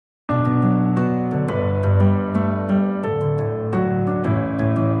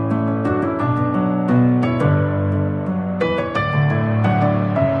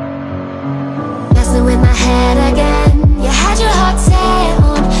head again. You had your heart set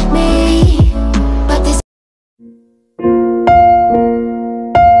on me, but this.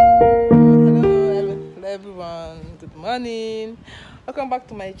 Hello everyone, good morning. Welcome back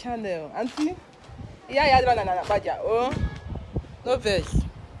to my channel. Auntie, Iyanapaja. Oh, no verse.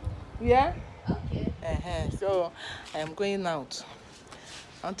 Yeah? Okay. So I am going out.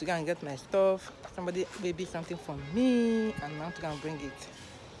 I want to go and get my stuff. Somebody maybe something for me, and I want to go and bring it.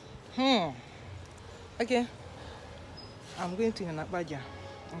 Okay. I'm going to Iyanapaja.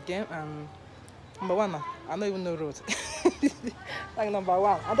 Okay. Number one, I don't even know road. Like number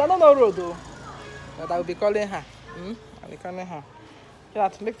one, I don't know road though. But I will be calling her. I'll be calling her. So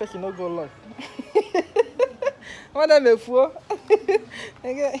that make sure she no go lost. What am I for?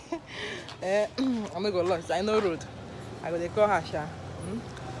 Okay. I'm not go lost. I know road. I go to call her.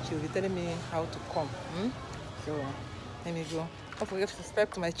 She will be telling me how to come. So let me go. Don't forget to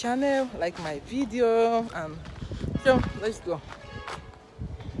subscribe to my channel, like my video, and so let's go.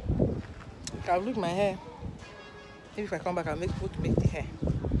 I'll look my hair. Maybe if I come back, I'll make food to make the hair.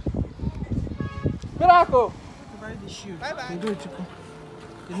 Miracle! Buy the shoe. Bye bye. You do it, Chico.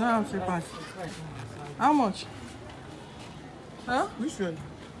 You know how to pass. How much? Huh? Which one?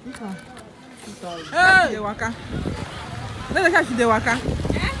 Which one? 2,000. Hey! The waka. Let the catch the waka.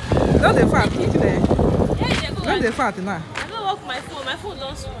 Yeah? Don't the fat. Eat there. Yeah, don't the fat now. I don't work my phone. My phone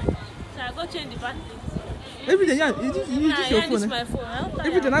don't spoil. So I go change the battery. Every day, yeah, you use your phone. My phone.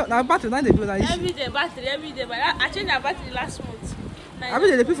 Every day, now battery, now they do that. Every day, battery, every day. But I changed the battery last month. Every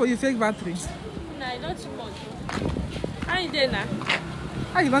day they pay for you fake battery. Nah, not too much. How you doing now?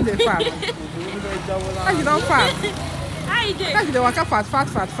 How you don't dey fat? How you don't fat? How you doing? How you dey waka fat?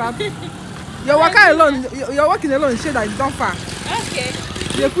 You're walking alone. You're walking alone. Say that you don't fat. Okay.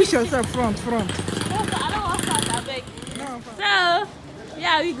 You push yourself front. No, I don't want fat. I beg. No, so, where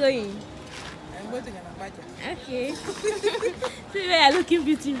are we going? I'm going to Iyanapaja. Okay. See where you're looking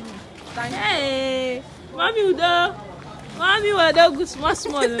beautiful. Thank you. Hey, mommy will do good small.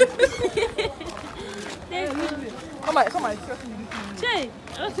 Thank you. Come on. Che.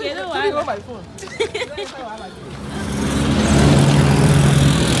 Okay, no worry. Take my phone.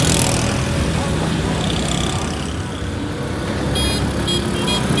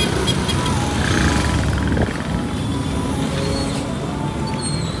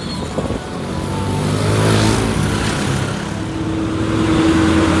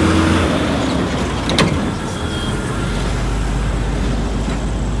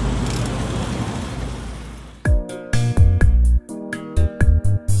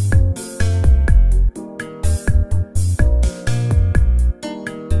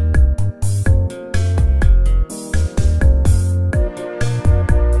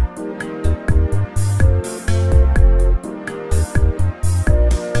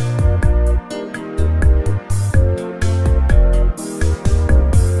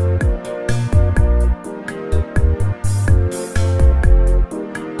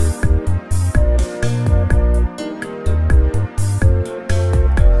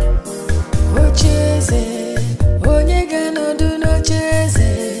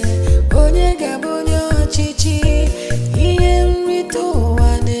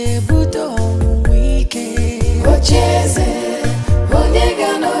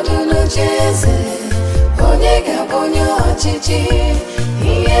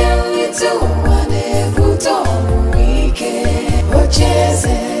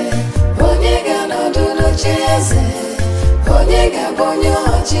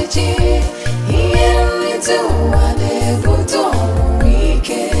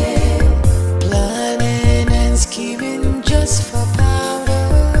 Planning and scheming just for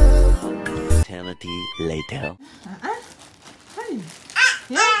power. Eternity later. Hey.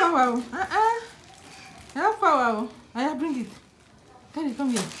 Yeah, power. Yeah, power. I bring it. Carry,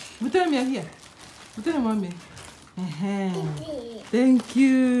 come here. Put me here. Put me, mommy. Thank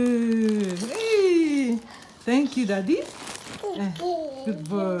you. Hey. Thank you, Daddy. Good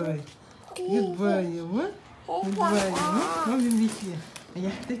boy. Good boy, you want? Good boy, you want? Mommy, meet here.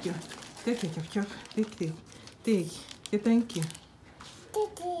 Yeah, take your chop. Take. Okay, thank you.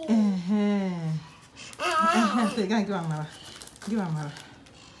 Say, go and give Amara. Give Amara.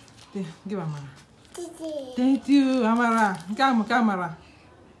 Give Amara. Thank you, Amara. Amara.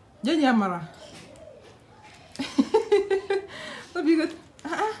 Jenny Amara. What be good?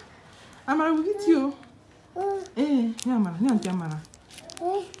 Amara will get you. Amara. Amara.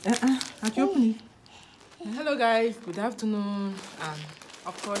 At you open it. Hello guys, good afternoon, and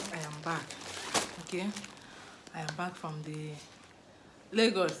of course I am back. Okay, I am back from the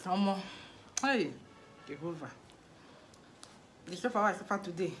Lagos. Hey, Jehovah. The stuff I suffer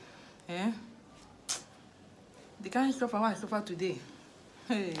today. the kind of stuff I suffer today.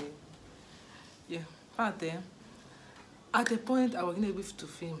 Hey, yeah. But at a point I was not able to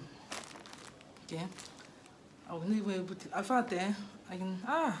film. Okay, I was not even able to. I felt I can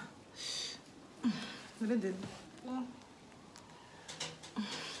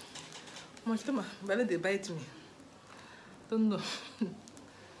my stomach, but they bite me. Don't know.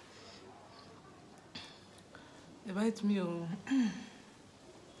 They bite me.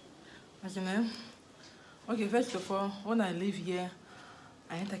 Okay, first of all, when I live here,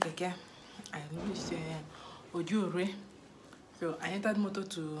 I enter Keke. I reached Ojure. So I entered motor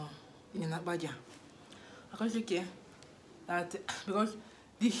to Iyanapaja. I can't say that because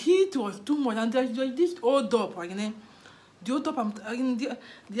the heat was too much, and there's this old up again. The old up,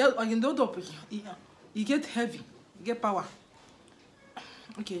 the old up, you get heavy, you get power.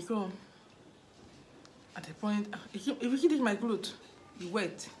 Okay, so at a point, if you heat my clothes, it's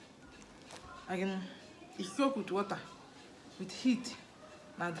wet. Again, it's soaked with water, with heat.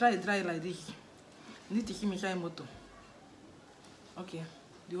 Now dry like this. You need to keep me inside motor. Okay,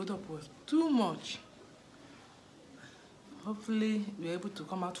 the odor was too much. Hopefully, we're able to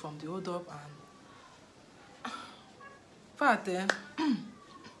come out from the odor and fact,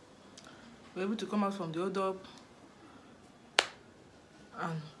 we're able to come out from the odor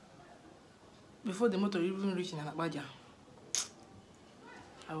and before the motor even reached Iyanapaja.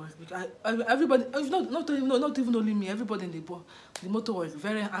 Everybody, not even only me, everybody in the motor was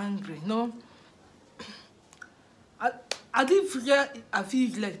very angry. No, I didn't figure I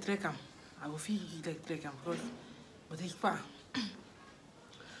feel like trekam. I will feel like trekam but it's far.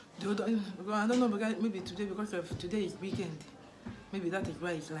 I don't know, because maybe today, because of today is weekend, maybe that is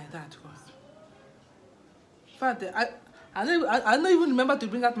why it's like that. Because in fact, I don't even remember to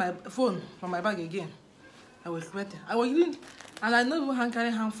bring out my phone from my bag again. I was sweating. I was even, and I know even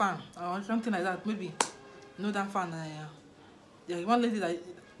carrying hand fan or something like that. Maybe no that fan. There's one lady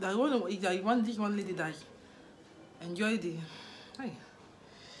this one lady that enjoy the. Hey.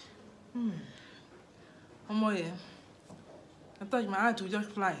 I thought my heart would just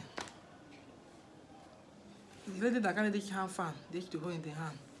fly. The lady that carried this hand fan, this to hold in the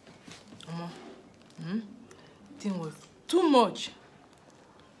hand. Thing was too much.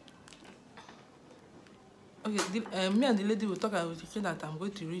 Okay, me and the lady will talk. I will say that I'm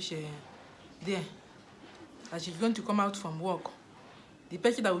going to reach there. That she's going to come out from work. The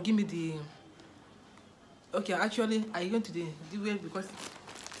person that will give me the. Okay, actually, I'm going to the way because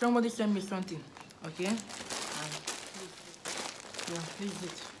somebody sent me something. Okay, yeah, this is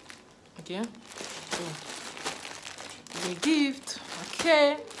it. Okay, so the gift.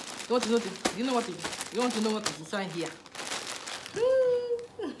 Okay, you want to know you know what it is? You want to know what is inside here?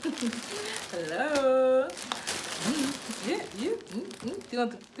 Hello. Yeah, you.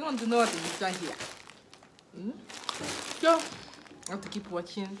 You want to know what is inside here? So, I have to keep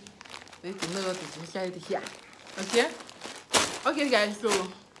watching. Let you know what is inside here. Okay? Okay, guys. So,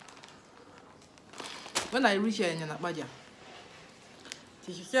 when I reach Iyanapaja,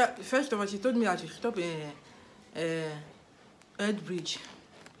 first of all, she told me I should stop Head Bridge.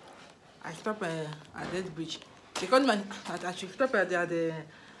 I stopped at Head Bridge. She told me that I should stop at the.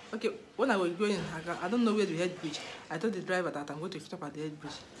 Okay, when I was going, I don't know where the Head Bridge. I told the driver that I'm going to stop at the Head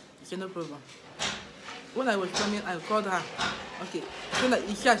Bridge. He said no problem. When I was coming, I called her. Okay, so that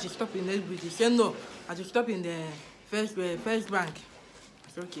he said I should stop in the Head Bridge. He said no, I should stop in the first bank.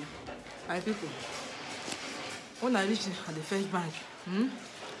 I said okay. My people. When I reached at the first bank,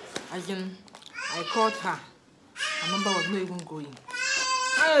 I called her. Her number was not even going.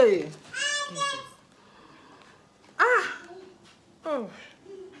 Hey! Oh!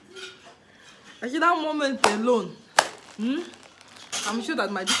 I see that moment alone. I'm sure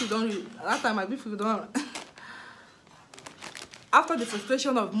that my BP don't. That time my BP don't. After the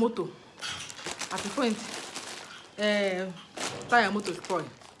frustration of motor, at the point, tire motor spoil.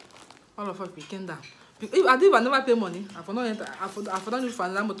 All of us we came down. If I did never pay money, I for not use for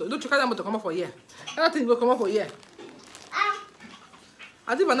another motor. Don't you carry that motor come up for here? That thing will come up for here.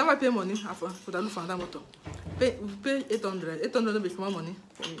 I did never pay money. I for that look for another motor. Pay 800. 800 will be small money.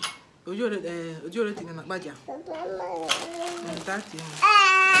 Ojo rating in Iyanapaja.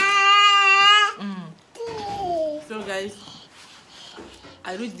 So guys,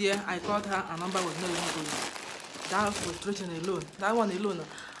 I reached there. I called her. Her number was not even going. That frustration alone. That one alone.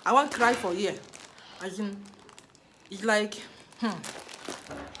 I won't cry for here. It's like, I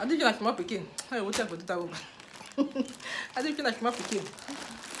didn't feel like my picking. I will tell for that woman. I didn't feel like my picking.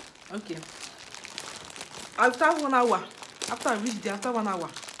 Okay. After 1 hour, after I reached there, after 1 hour,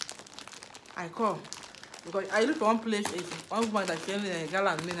 I call because I look for one place. One woman that selling a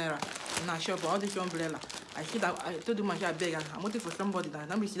gallon mineral in a shop. All this umbrella. I see that I told him I beg, I'm waiting for somebody that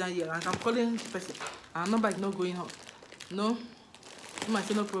let me sit down here. And I'm calling the person. Our number is not going on. No. I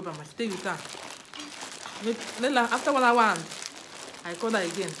say no problem. I stay with her. Then after 1 hour, I call her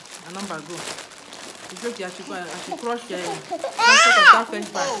again. Her number go. It's okay. I should cross the that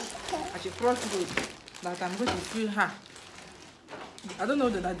first bar. I should cross road. That I'm going to feel her. I don't know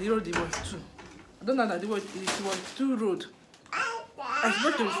that the road it was two. I don't know that it was 2 road. I'm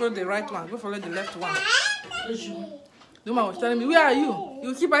supposed to follow the right one. Go follow the left one. The woman was telling me, where are you?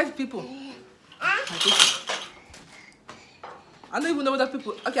 You keep by people. I don't even know what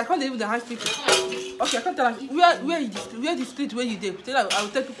people. Okay, I can't even the house people. Okay, I can't tell her where the street where you did. Tell her, I will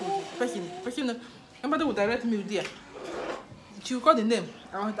tell people person. Somebody will direct me there. She will call the name.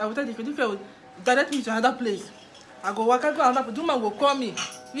 I will tell the people will direct me to another place. I go walk, I go another place. The woman will call me.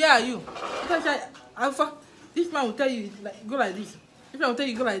 Where are you? Alpha. This man will tell you like, go like this. This man will tell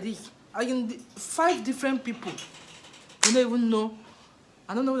you go like this. I can 5 different people. You don't even know.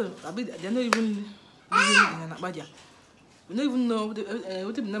 I don't know. They're not even living in Iyanapaja. You don't even know what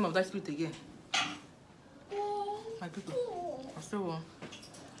is the name of that street again. My people. I still want.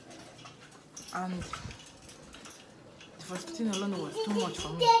 And the first thing alone was too much for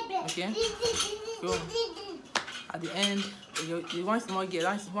me. Okay? So at the end, the one small girl,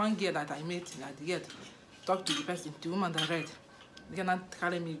 that's one girl that I met at the gate, talk to the person, the woman that read. They cannot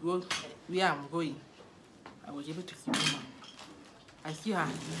carry me go where I'm going. I was able to see the woman. I see her.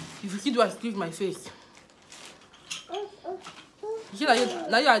 If you see do I squeeze my face. You see that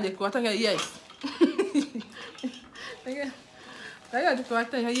now you are the quarter here, yes. Okay. Now you are the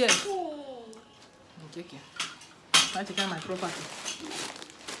quarter here, yes. Okay. Now take my property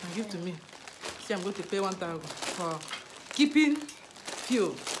and give to me. See, I'm going to pay 1,000 for keeping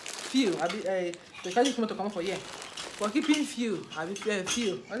fuel. The car is going to come for here. For keeping fuel. I paid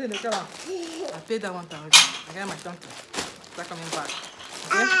that 1,000. I got my something. Start coming back.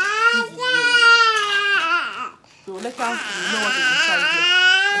 Okay? So let's know what is inside here.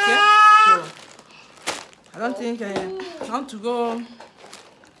 Okay? So I don't think I want to go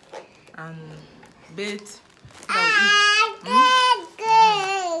and bathe.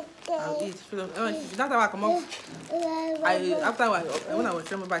 I'll eat. That's how I come up. When I was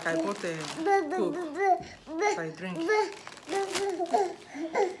coming back, I bought Coke. So I drink.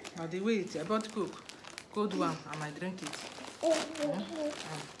 By the way, I bought Coke, cold one, and I drink it.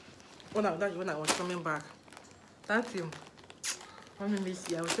 When I was coming back, that thing, I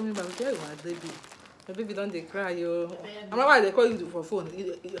was coming back. Okay, my baby don't they cry, yo. I don't know why they call you for phone.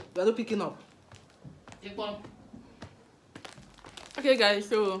 You are not picking up. Okay, guys,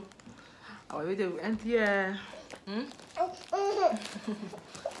 so our video will end here. You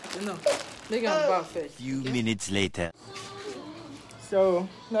know, make it bath first. Few minutes later. So,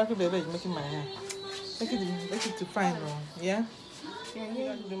 now baby is making my hair. Make it to fine, yeah?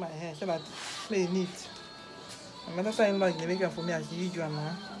 Yeah. Do my hair so that play neat. I'm not saying like you make it for me as usual,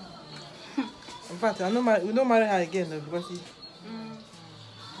 man. In fact, we don't marry her again though, because she.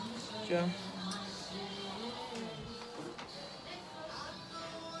 Sure.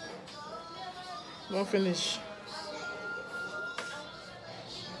 Don't finish.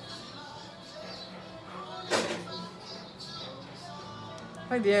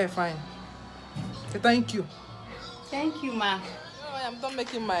 Like the hair fine. So thank you. Thank you, ma. Oh, I am done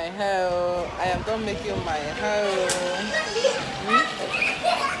making my hair. I am done making my hair.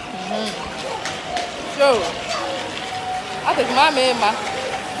 So, I take my ma.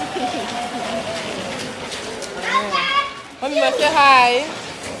 Mommy, say hi.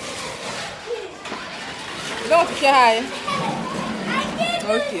 You don't want to say hi?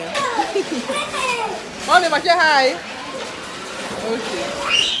 Okay. Mommy, say hi. Okay.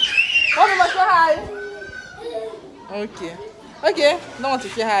 Mommy, say hi. Okay. Okay. Don't want to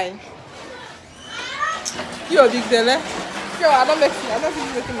say hi. You're big deal, Sure, I don't think you're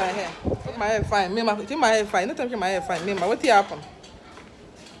making my hair. My hair fine. Me, think my hair fine. Not think my hair fine. Me, what happened?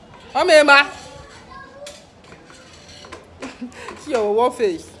 Oh, me, See your war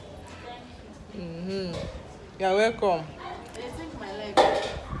face. You're welcome. They take my life.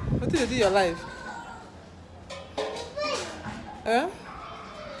 What did you do your life? Huh? I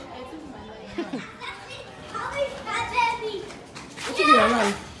took my life. What did you do your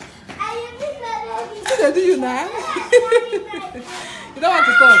life? What did they do you now? You don't want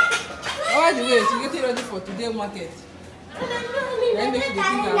to talk. All the way, so you get ready for today's market. Then make you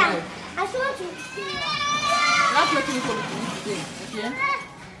think your life. I just want to see. Not making for today, okay?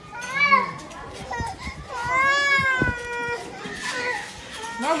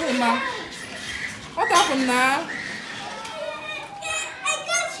 Nothing, ma. What happened now? I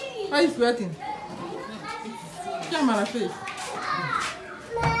got you. Why are you sweating? Camera face.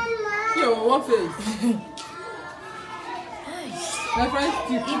 Yo, what face? My friend,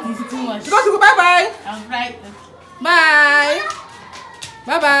 It is too much. go to bye bye. I'm right. Bye.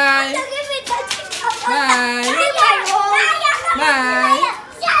 Bye bye. Bye. Bye.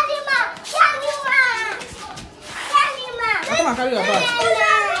 Come on, carry your bag.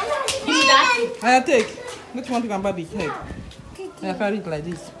 Give me that. I take. Which one you can buy big head? I carry it like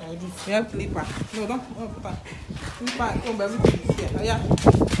this. Like this. We have clipper. No, don't put that. Clipper. Come, everything is here. Oh, yeah.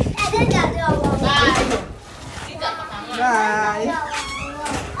 Bye.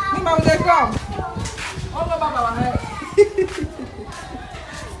 Mama, will they come? Oh, no, Baba, head.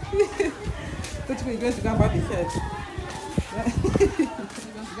 Which way you going to go and buy big head?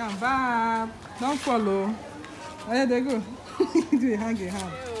 Go and buy. Don't follow. Oh, yeah, they go. Do it, hang your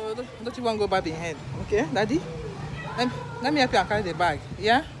hand. Don't you want to go back in head? Okay, Daddy? Let me help you and carry the bag.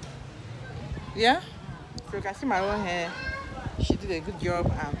 Yeah? Yeah? So you can see my own hair. She did a good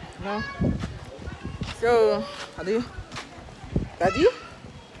job. No? So, Daddy? Daddy?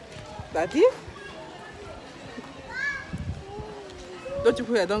 Daddy? Don't you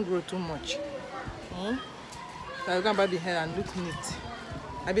feel I don't grow too much? So you can buy the hair and look neat.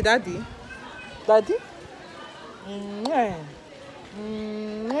 I be Daddy? Daddy?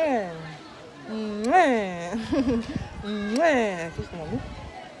 Kiss mommy.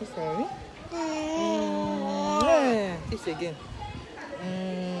 Kiss mommy. Kiss again.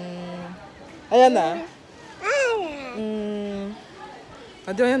 Ayana.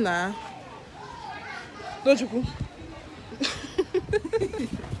 Ayana. Don't you go?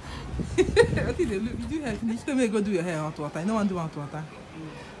 I think they look. You do hair finish. Tell me go do your hair hot water. I don't want to do hot water.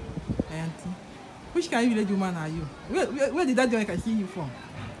 Auntie. Which kind of village woman are you? Where did that joint I see you from?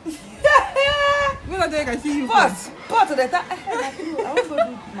 Where that joint I see you from? Pot to the top. I want to go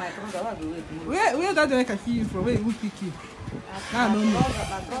do my Where that joint I see you from? Where who pick you? I don't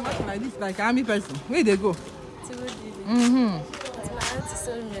know. Like this, like army person. Where they go? To go do it. My auntie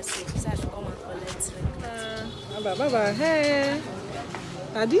sent me a message. She said I should come and collect it. Bye. Hey.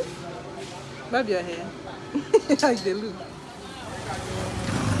 Daddy? Bob your hair. Like they look.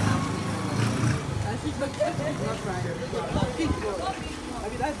 Not right.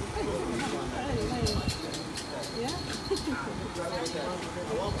 Yeah?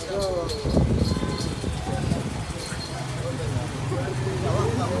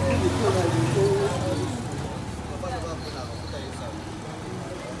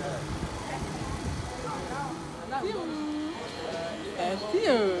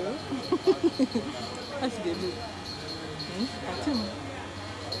 How should they look?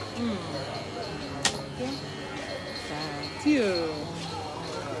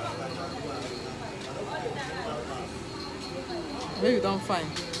 Maybe you don't find.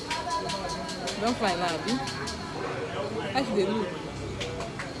 Don't find now, Abby. How should they look?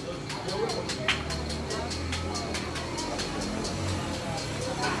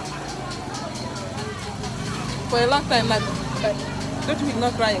 For a long time, like don't you be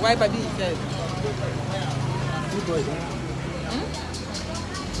not crying? Why baby is dead? Good boy.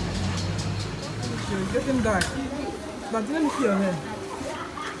 It's getting dark. But let me see your hair.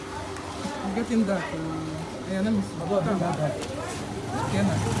 It's getting dark. Yeah, let me see. Okay,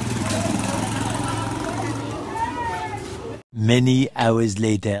 now. Many hours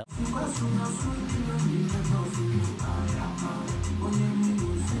later.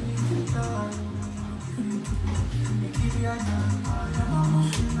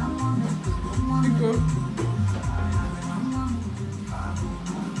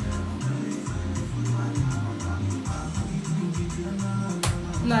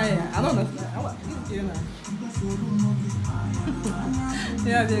 Nah, yeah, I don't understand.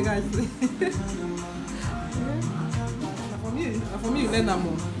 Yeah, they guys. For me, you learn that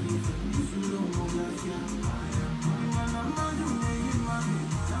more.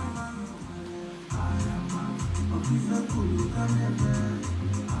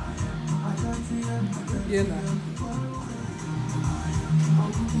 Yeah, nah.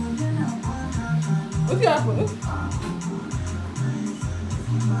 What's your apple?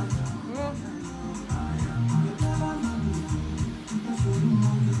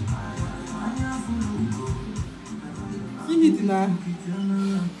 Heat now.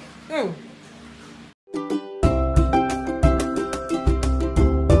 Oh.